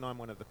I'm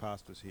one of the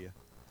pastors here.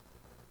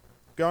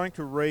 Going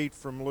to read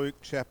from Luke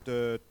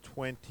chapter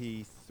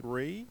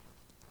 23.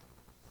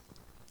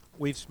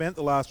 We've spent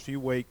the last few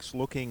weeks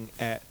looking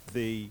at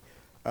the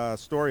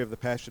story of the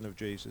Passion of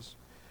Jesus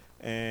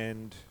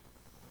and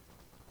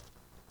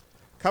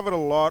covered a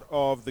lot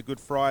of the Good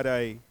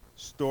Friday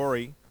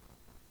story,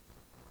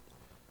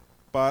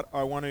 but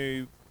I want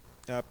to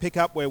pick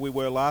up where we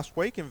were last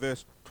week in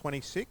verse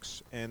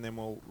 26, and then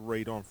we'll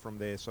read on from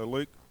there. So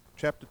Luke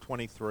chapter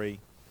 23,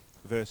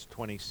 verse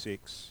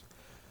 26.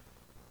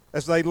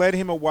 As they led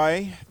him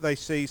away, they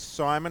seized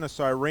Simon, a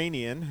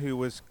Cyrenian, who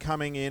was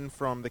coming in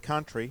from the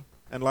country,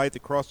 and laid the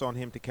cross on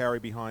him to carry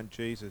behind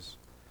Jesus.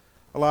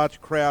 A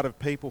large crowd of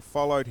people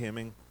followed him,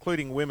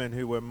 including women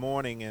who were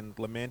mourning and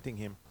lamenting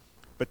him.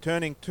 But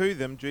turning to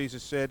them,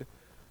 Jesus said,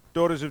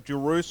 "Daughters of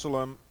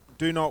Jerusalem,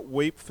 do not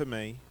weep for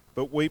me,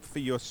 but weep for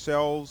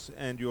yourselves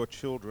and your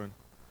children.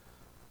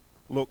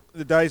 Look,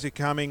 the days are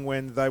coming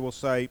when they will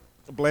say,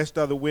 'Blessed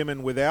are the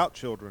women without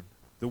children,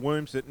 the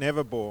wombs that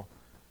never bore,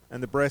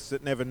 and the breasts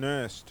that never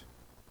nursed.'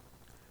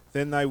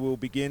 Then they will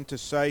begin to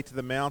say to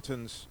the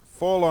mountains,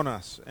 'Fall on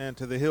us,' and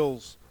to the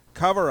hills,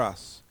 'Cover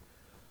us.'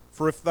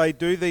 For if they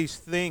do these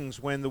things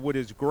when the wood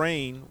is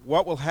green,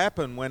 what will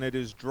happen when it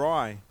is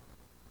dry?"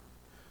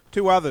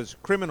 Two others,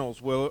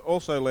 criminals, were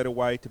also led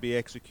away to be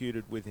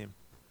executed with him.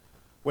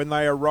 When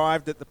they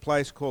arrived at the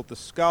place called the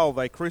Skull,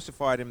 they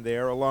crucified him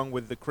there along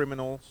with the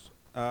criminals,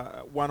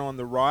 one on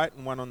the right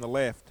and one on the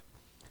left.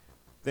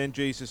 Then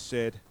Jesus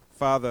said,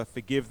 "Father,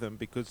 forgive them,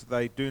 because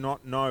they do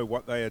not know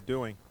what they are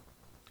doing."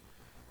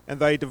 And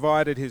they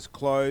divided his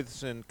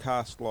clothes and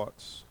cast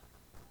lots.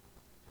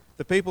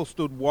 The people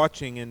stood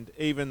watching, and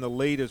even the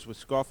leaders were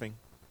scoffing.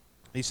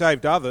 "He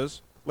saved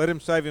others. Let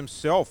him save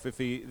himself if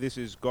this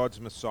is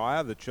God's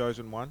Messiah, the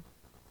chosen one."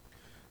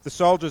 The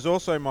soldiers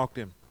also mocked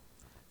him.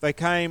 They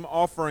came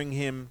offering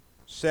him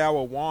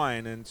sour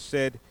wine and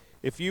said,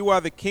 "If you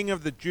are the king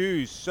of the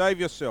Jews, save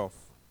yourself."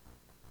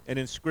 An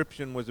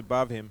inscription was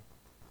above him,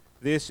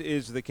 "This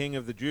is the King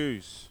of the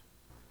Jews."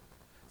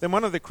 Then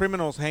one of the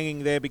criminals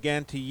hanging there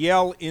began to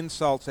yell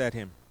insults at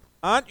him.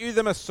 "Aren't you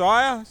the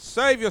Messiah?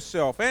 Save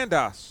yourself and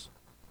us."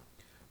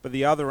 But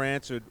the other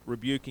answered,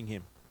 rebuking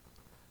him,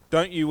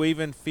 "Don't you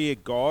even fear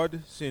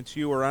God, since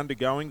you are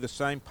undergoing the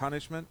same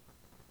punishment?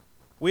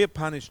 We are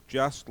punished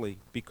justly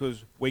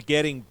because we're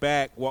getting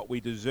back what we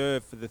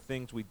deserve for the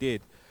things we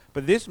did.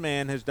 But this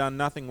man has done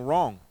nothing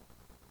wrong."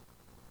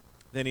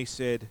 Then he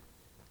said,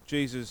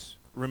 "Jesus,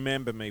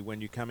 remember me when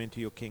you come into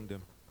your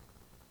kingdom."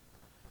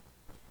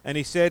 And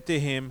he said to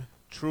him,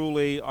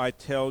 "Truly I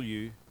tell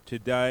you,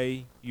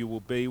 today you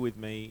will be with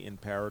me in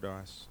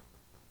paradise."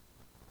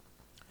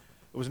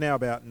 It was now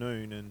about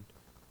noon, and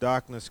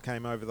darkness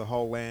came over the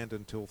whole land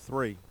until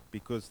 3,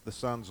 because the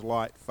sun's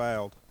light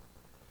failed.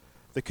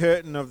 The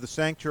curtain of the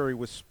sanctuary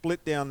was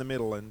split down the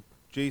middle, and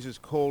Jesus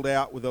called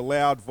out with a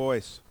loud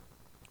voice,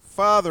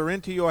 "Father,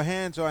 into your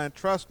hands I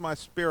entrust my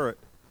spirit."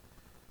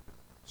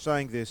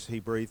 Saying this, he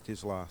breathed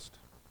his last.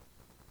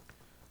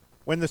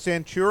 When the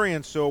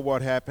centurion saw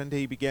what happened,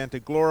 he began to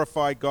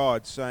glorify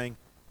God, saying,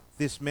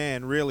 "This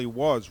man really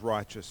was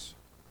righteous."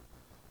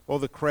 All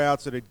the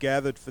crowds that had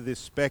gathered for this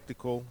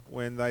spectacle,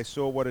 when they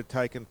saw what had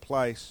taken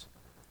place,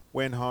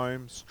 went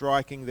home,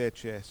 striking their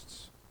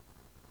chests.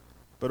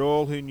 But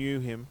all who knew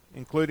him,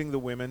 including the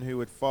women who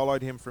had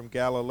followed him from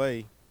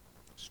Galilee,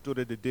 stood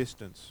at a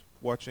distance,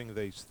 watching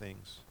these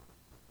things.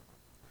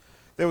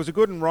 There was a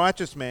good and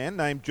righteous man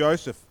named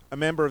Joseph, a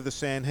member of the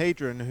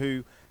Sanhedrin,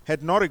 who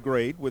had not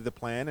agreed with the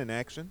plan and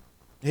action.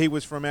 He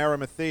was from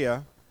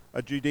Arimathea,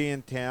 a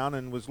Judean town,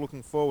 and was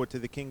looking forward to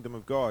the kingdom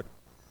of God.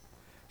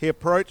 He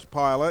approached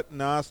Pilate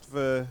and asked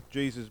for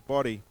Jesus'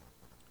 body.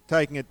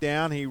 Taking it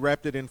down, he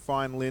wrapped it in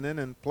fine linen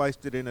and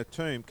placed it in a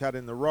tomb cut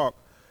in the rock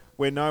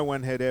where no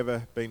one had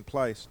ever been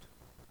placed.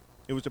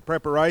 It was a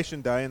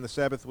preparation day, and the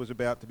Sabbath was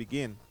about to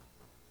begin.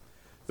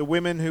 The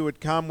women who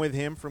had come with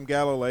him from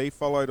Galilee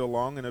followed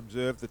along and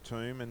observed the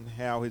tomb and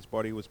how his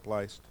body was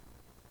placed.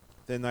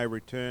 Then they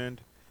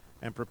returned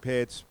and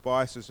prepared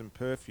spices and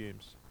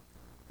perfumes,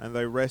 and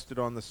they rested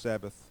on the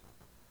Sabbath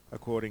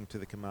according to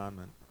the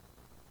commandment.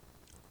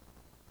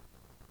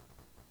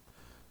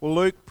 Well,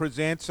 Luke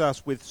presents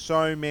us with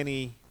so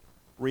many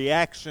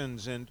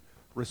reactions and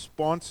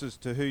responses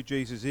to who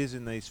Jesus is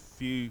in these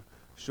few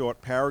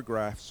short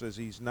paragraphs as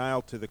he's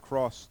nailed to the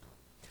cross.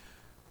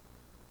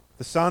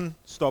 The sun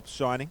stops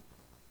shining,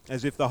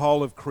 as if the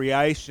whole of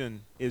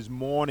creation is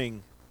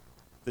mourning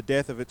the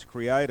death of its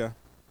creator.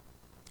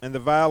 And the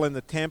veil in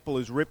the temple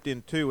is ripped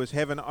in two as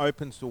heaven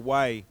opens the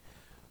way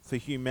for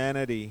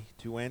humanity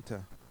to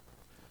enter.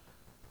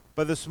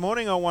 But this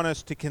morning I want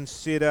us to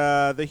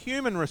consider the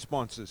human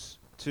responses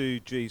to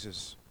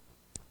Jesus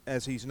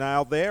as he's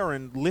nailed there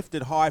and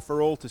lifted high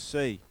for all to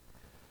see.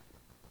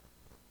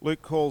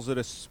 Luke calls it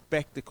a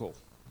spectacle.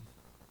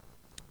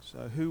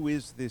 So who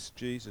is this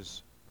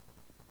Jesus?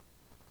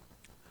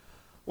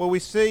 Well, we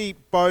see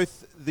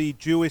both the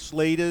Jewish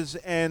leaders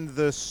and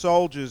the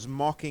soldiers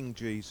mocking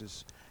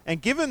Jesus.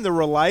 And given the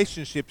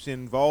relationships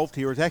involved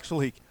here, it's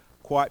actually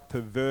quite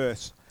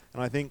perverse.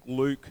 And I think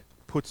Luke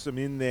puts them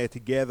in there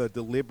together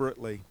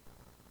deliberately.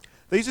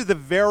 These are the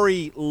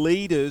very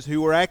leaders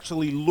who were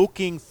actually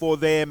looking for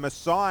their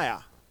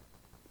Messiah.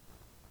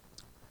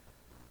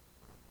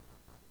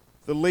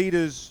 The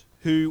leaders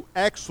who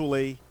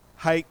actually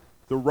hate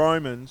the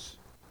Romans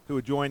who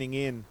are joining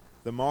in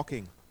the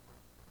mocking.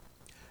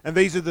 And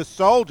these are the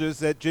soldiers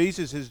that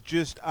Jesus has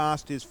just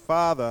asked his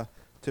Father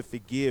to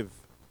forgive.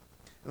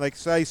 And they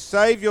say,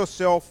 "Save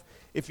yourself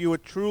if you are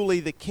truly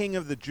the King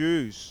of the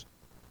Jews."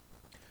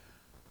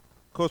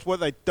 Of course, what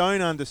they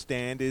don't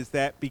understand is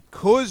that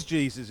because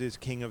Jesus is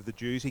King of the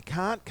Jews, he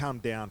can't come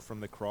down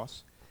from the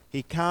cross.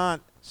 He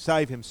can't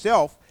save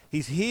himself.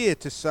 He's here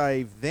to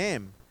save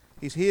them.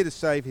 He's here to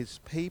save his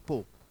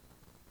people.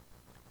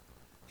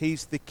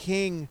 He's the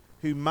King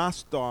who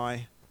must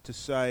die to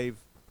save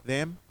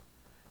them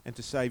and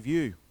to save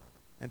you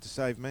and to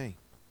save me.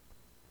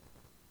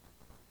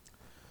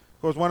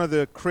 Of course, one of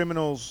the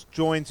criminals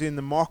joins in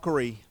the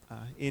mockery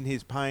in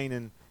his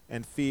pain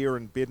and fear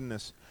and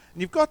bitterness.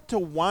 And you've got to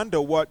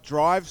wonder what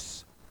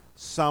drives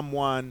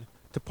someone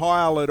to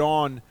pile it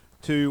on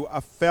to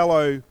a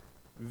fellow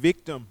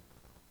victim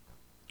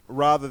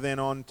rather than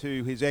on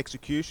to his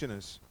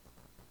executioners.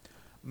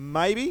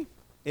 Maybe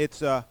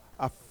it's a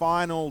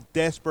final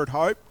desperate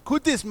hope.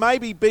 Could this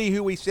maybe be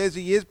who he says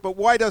he is, but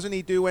why doesn't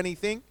he do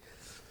anything?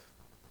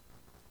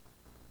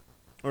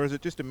 Or is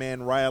it just a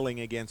man railing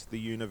against the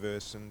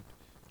universe and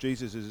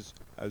Jesus is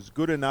as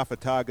good enough a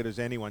target as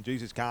anyone?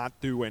 Jesus can't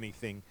do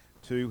anything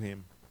to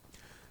him.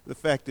 The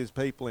fact is,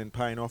 people in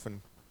pain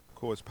often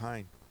cause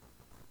pain.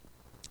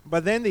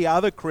 But then the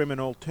other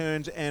criminal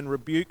turns and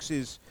rebukes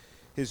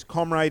his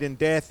comrade in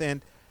death,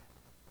 and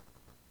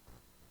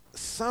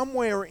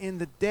somewhere in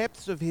the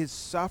depths of his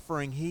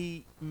suffering,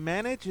 he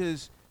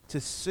manages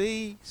to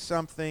see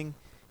something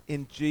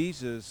in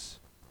Jesus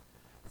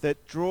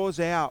that draws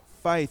out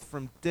faith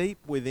from deep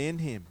within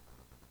him.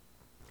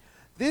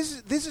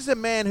 This is a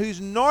man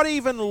who's not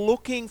even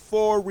looking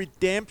for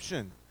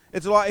redemption.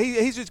 It's like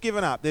he's just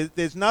given up.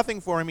 There's nothing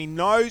for him. He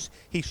knows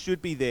he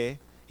should be there.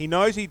 He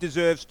knows he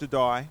deserves to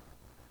die.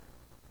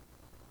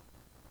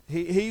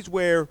 He's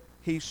where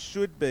he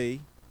should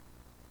be.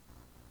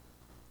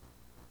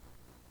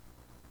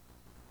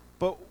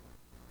 But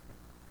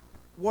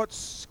what's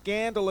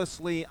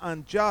scandalously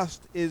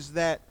unjust is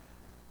that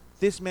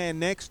this man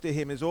next to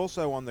him is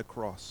also on the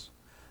cross.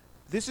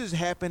 This is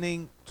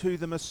happening to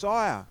the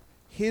Messiah,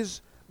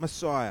 his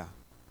Messiah.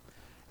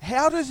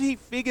 How does he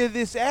figure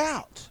this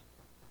out?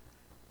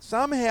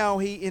 Somehow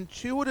he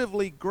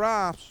intuitively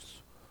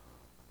grasps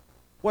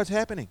what's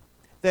happening,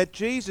 that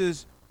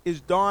Jesus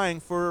is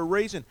dying for a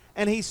reason,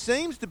 and he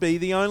seems to be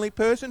the only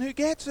person who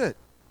gets it.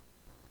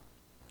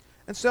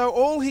 And so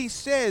all he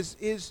says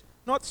is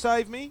not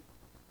save me,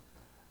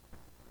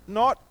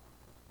 not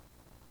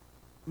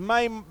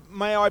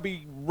may I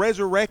be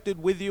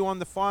resurrected with you on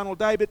the final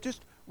day, but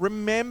just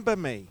remember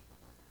me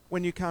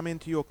when you come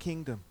into your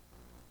kingdom.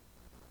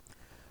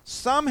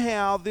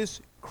 Somehow this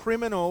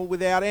criminal,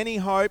 without any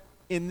hope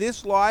in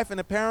this life and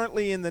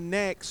apparently in the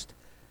next,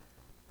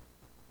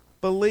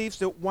 believes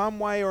that one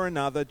way or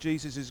another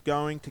Jesus is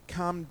going to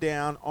come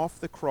down off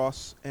the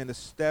cross and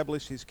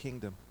establish his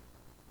kingdom.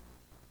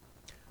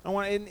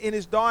 In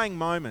his dying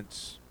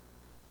moments,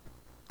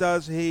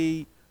 does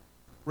he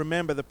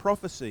remember the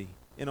prophecy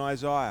in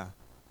Isaiah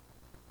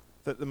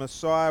that the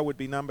Messiah would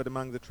be numbered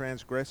among the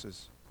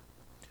transgressors?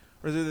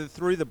 Or is it that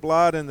through the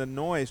blood and the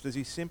noise, does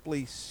he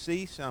simply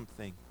see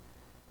something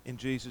in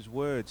Jesus'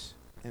 words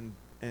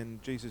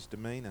and Jesus'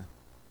 demeanor?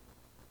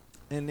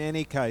 In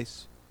any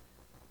case,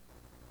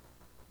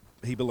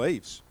 he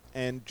believes.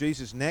 And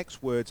Jesus'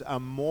 next words are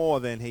more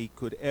than he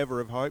could ever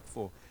have hoped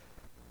for.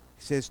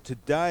 He says,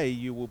 "Today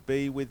you will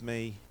be with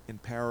me in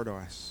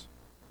paradise."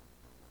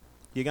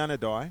 You're going to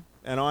die,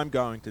 and I'm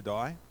going to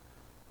die,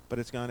 but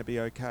it's going to be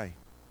okay.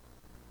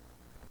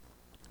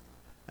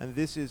 And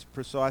this is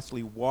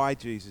precisely why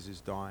Jesus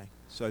is dying,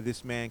 so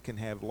this man can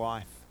have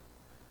life,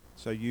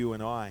 so you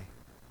and I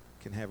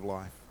can have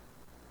life.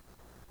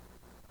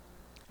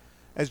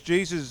 As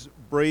Jesus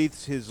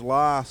breathes his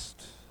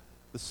last,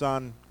 the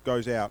sun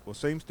goes out, or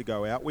seems to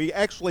go out. We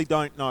actually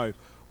don't know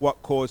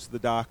what caused the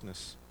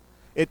darkness.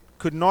 It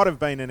could not have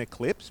been an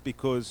eclipse,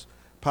 because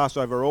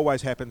Passover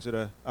always happens at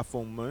a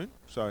full moon,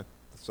 so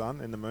the sun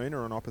and the moon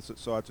are on opposite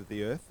sides of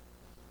the earth.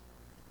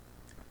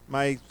 It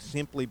may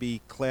simply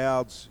be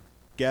clouds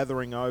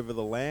gathering over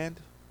the land.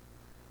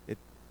 It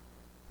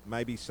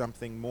may be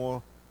something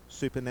more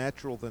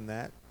supernatural than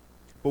that.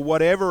 But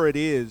whatever it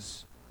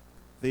is,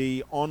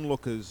 the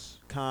onlookers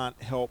can't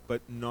help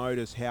but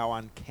notice how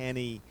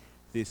uncanny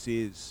this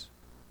is.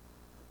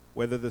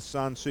 Whether the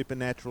sun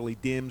supernaturally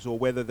dims or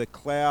whether the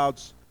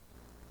clouds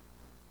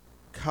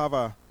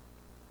cover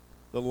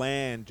the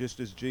land just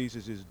as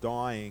Jesus is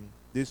dying,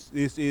 this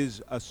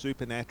is a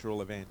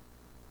supernatural event.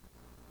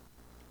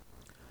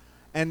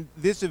 And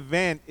this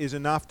event is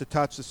enough to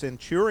touch the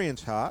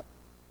centurion's heart.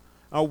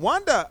 I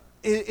wonder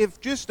if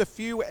just a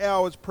few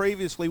hours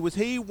previously, was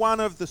he one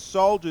of the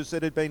soldiers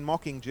that had been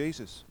mocking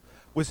Jesus?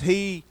 Was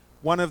he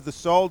one of the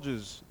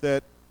soldiers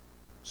that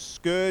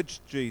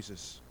scourged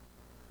Jesus?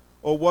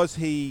 Or was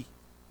he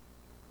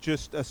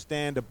just a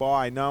stander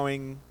by,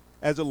 knowing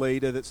as a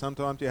leader that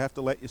sometimes you have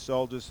to let your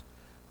soldiers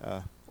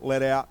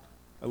let out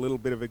a little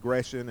bit of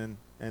aggression,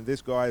 and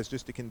this guy is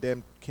just a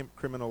condemned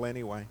criminal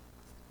anyway?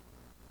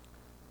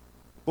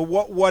 But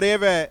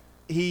whatever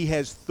he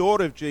has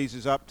thought of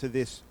Jesus up to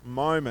this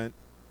moment,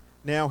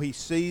 now he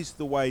sees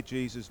the way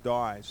Jesus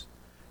dies,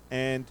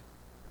 and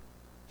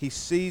he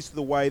sees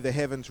the way the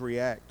heavens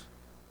react,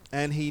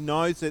 and he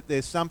knows that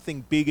there's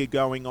something bigger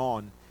going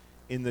on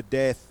in the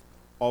death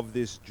of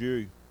this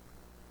Jew.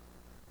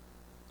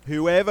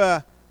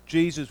 Whoever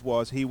Jesus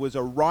was, he was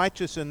a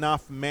righteous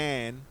enough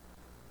man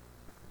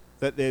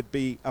that there'd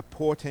be a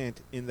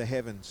portent in the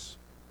heavens.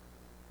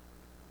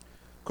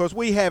 Because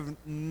we have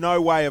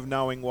no way of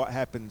knowing what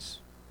happens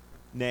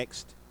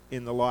next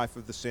in the life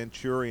of the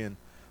centurion.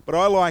 But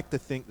I like to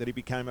think that he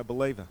became a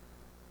believer.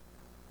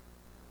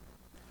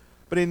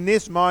 But in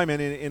this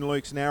moment in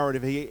Luke's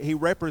narrative, he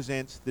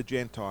represents the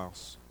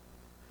Gentiles.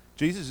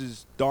 Jesus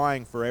is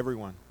dying for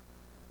everyone.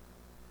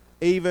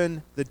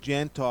 Even the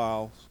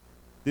Gentiles,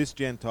 this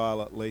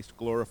Gentile at least,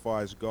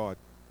 glorifies God.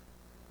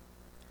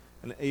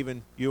 And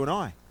even you and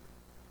I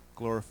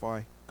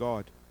glorify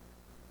God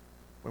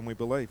when we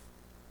believe.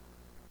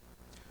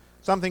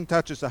 Something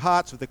touches the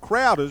hearts of the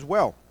crowd as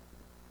well.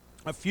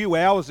 A few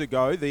hours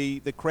ago,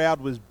 the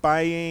crowd was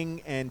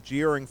baying and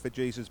jeering for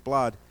Jesus'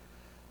 blood.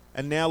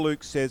 And now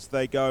Luke says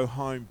they go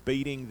home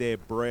beating their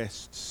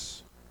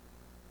breasts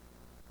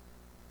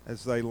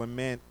as they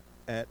lament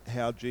at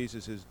how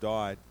Jesus has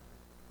died.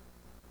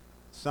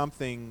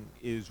 Something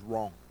is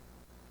wrong.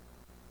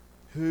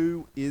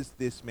 Who is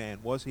this man?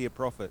 Was he a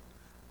prophet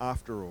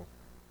after all?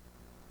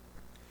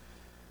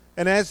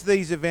 And as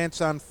these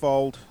events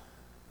unfold,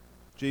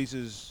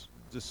 Jesus'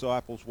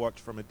 disciples watch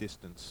from a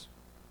distance,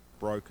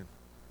 broken.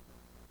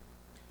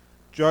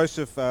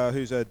 Joseph,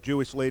 who's a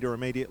Jewish leader,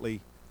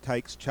 immediately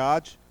takes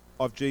charge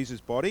of Jesus'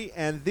 body,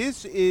 and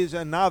this is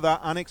another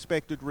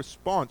unexpected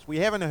response. We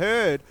haven't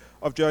heard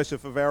of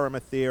Joseph of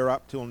Arimathea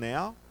up till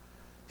now.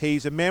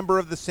 He's a member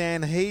of the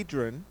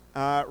Sanhedrin,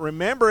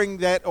 remembering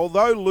that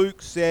although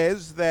Luke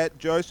says that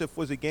Joseph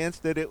was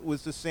against it, it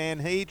was the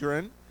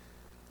Sanhedrin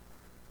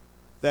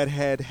that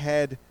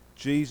had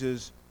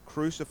Jesus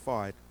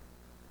crucified.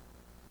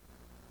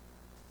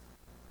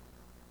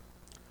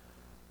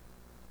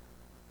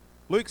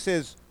 Luke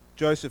says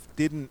Joseph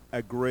didn't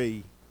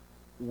agree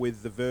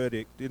with the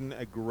verdict, didn't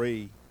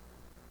agree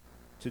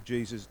to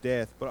Jesus'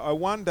 death. But I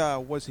wonder,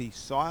 was he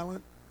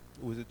silent?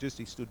 Was it just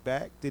he stood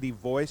back? Did he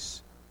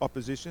voice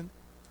opposition?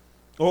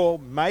 Or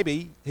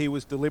maybe he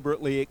was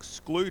deliberately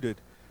excluded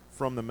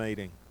from the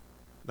meeting.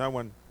 No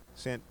one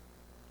sent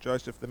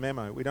Joseph the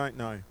memo. We don't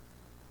know.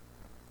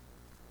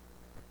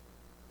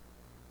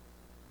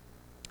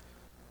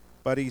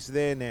 But he's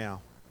there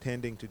now,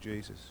 tending to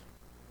Jesus.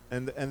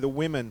 And the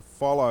women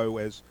follow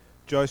as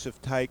Joseph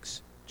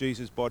takes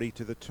Jesus' body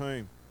to the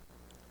tomb.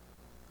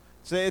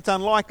 So it's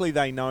unlikely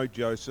they know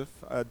Joseph.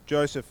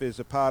 Joseph is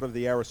a part of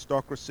the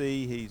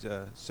aristocracy. He's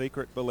a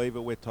secret believer,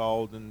 we're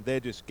told, and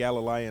they're just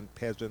Galilean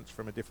peasants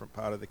from a different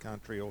part of the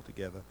country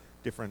altogether,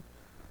 different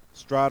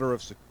strata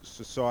of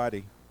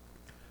society.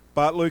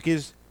 But Luke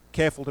is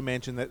careful to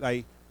mention that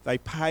they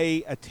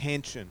pay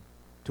attention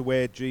to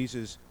where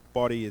Jesus'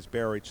 body is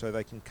buried so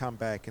they can come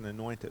back and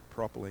anoint it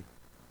properly.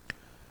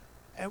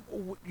 And,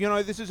 you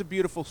know, this is a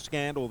beautiful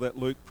scandal that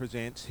Luke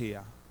presents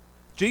here.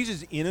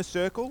 Jesus' inner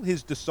circle,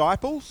 his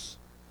disciples,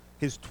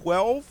 his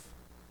 12,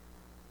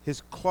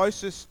 his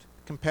closest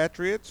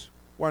compatriots,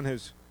 one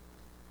who's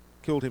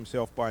killed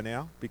himself by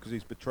now because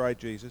he's betrayed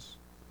Jesus.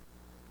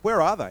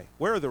 Where are they?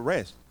 Where are the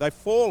rest? They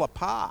fall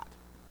apart.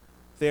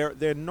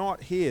 They're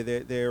not here.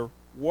 They're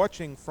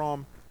watching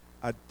from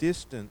a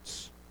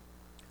distance.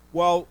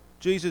 While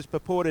Jesus'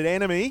 purported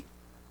enemy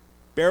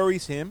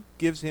buries him,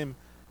 gives him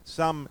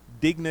some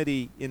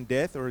dignity in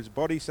death, or his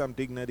body some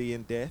dignity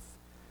in death,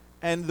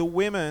 and the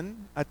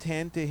women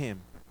attend to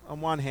him.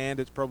 On one hand,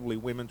 it's probably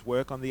women's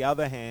work. On the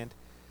other hand,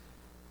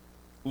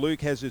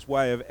 Luke has this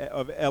way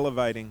of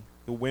elevating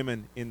the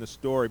women in the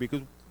story,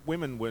 because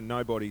women were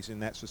nobodies in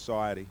that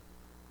society.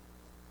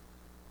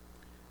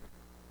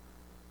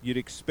 You'd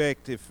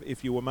expect,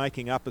 if you were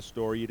making up a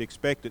story, you'd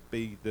expect it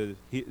be the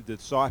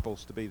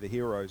disciples to be the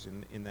heroes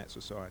in that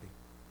society.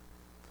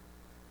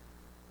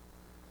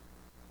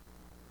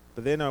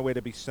 But they're nowhere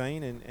to be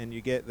seen, and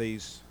you get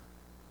these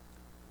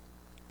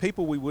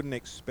people we wouldn't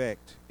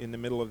expect in the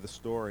middle of the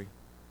story.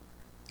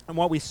 And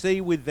what we see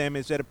with them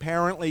is that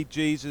apparently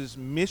Jesus'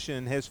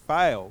 mission has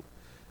failed.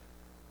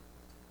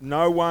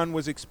 No one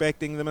was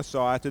expecting the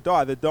Messiah to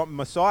die. The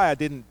Messiah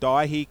didn't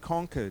die, he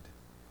conquered.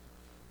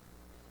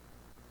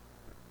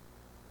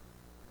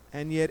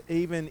 And yet,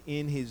 even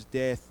in his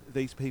death,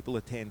 these people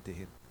attend to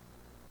him.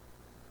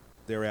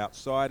 They're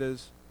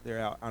outsiders,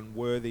 they're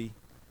unworthy,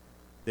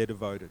 they're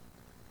devoted.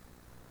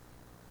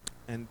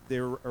 And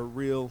they're a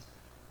real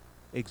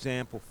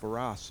example for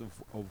us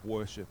of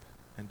worship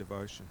and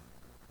devotion.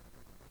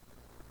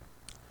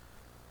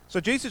 So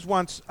Jesus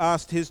once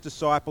asked his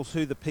disciples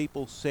who the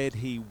people said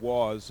he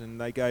was, and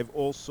they gave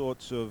all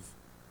sorts of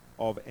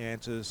of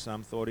answers.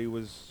 Some thought he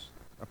was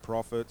a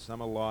prophet,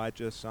 some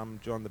Elijah, some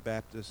John the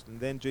Baptist. And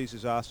then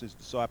Jesus asked his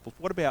disciples,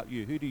 "What about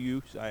you? Who do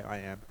you say I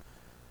am?"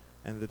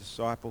 And the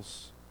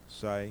disciples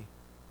say,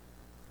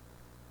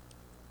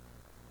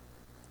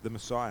 "The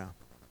Messiah."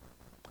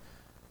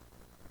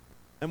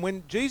 And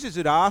when Jesus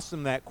had asked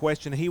them that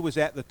question, he was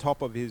at the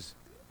top of his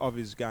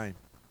game.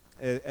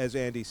 As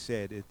Andy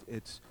said,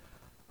 it's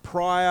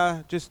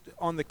prior, just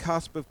on the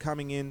cusp of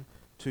coming in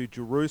to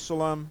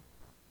Jerusalem.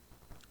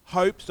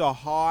 Hopes are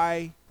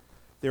high.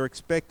 They're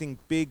expecting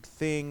big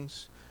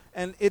things.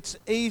 And it's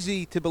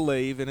easy to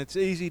believe and it's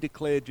easy to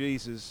declare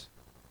Jesus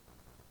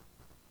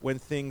when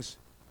things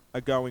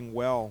are going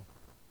well.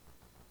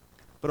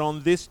 But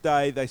on this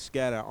day, they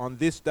scatter. On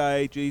this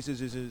day, Jesus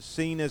is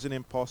seen as an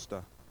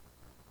imposter,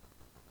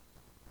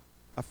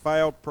 a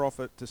failed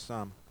prophet to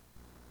some.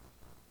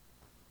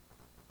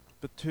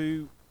 But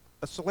to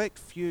a select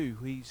few,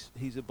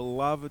 he's a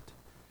beloved,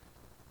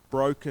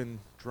 broken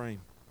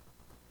dream.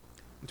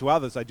 And to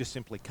others, they just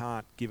simply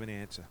can't give an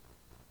answer.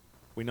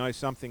 We know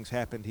something's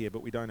happened here,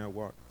 but we don't know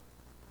what.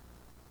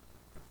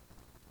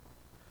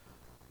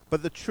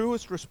 But the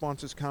truest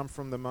responses come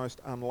from the most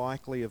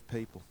unlikely of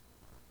people.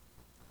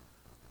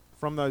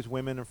 From those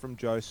women and from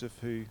Joseph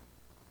who,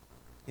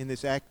 in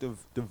this act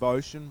of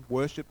devotion,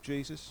 worship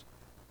Jesus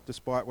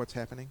despite what's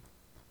happening.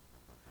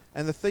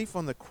 And the thief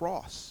on the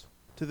cross.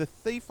 To the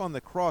thief on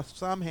the cross,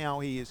 somehow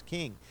he is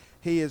king.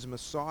 He is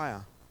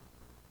Messiah.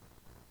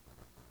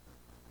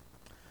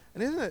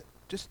 And isn't it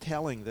just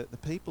telling that the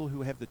people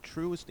who have the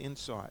truest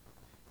insight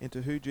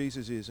into who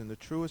Jesus is and the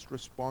truest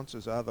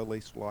responses are the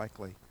least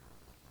likely?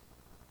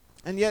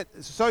 And yet,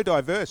 it's so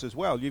diverse as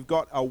well. You've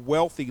got a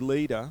wealthy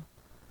leader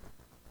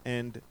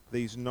and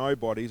these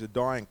nobodies, a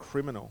dying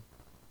criminal,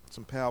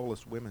 some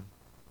powerless women.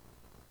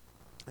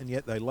 And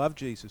yet they love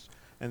Jesus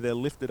and they're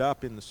lifted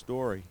up in the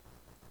story.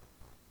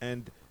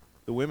 And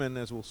the women,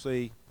 as we'll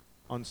see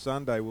on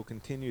Sunday, will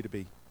continue to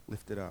be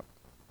lifted up.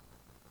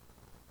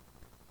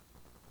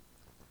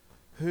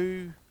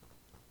 Who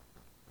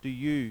do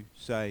you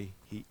say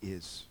he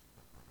is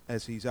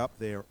as he's up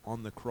there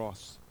on the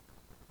cross?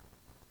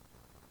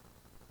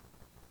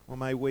 Well,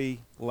 may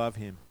we love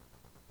him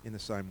in the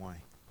same way.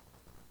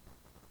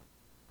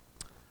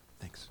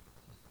 Thanks.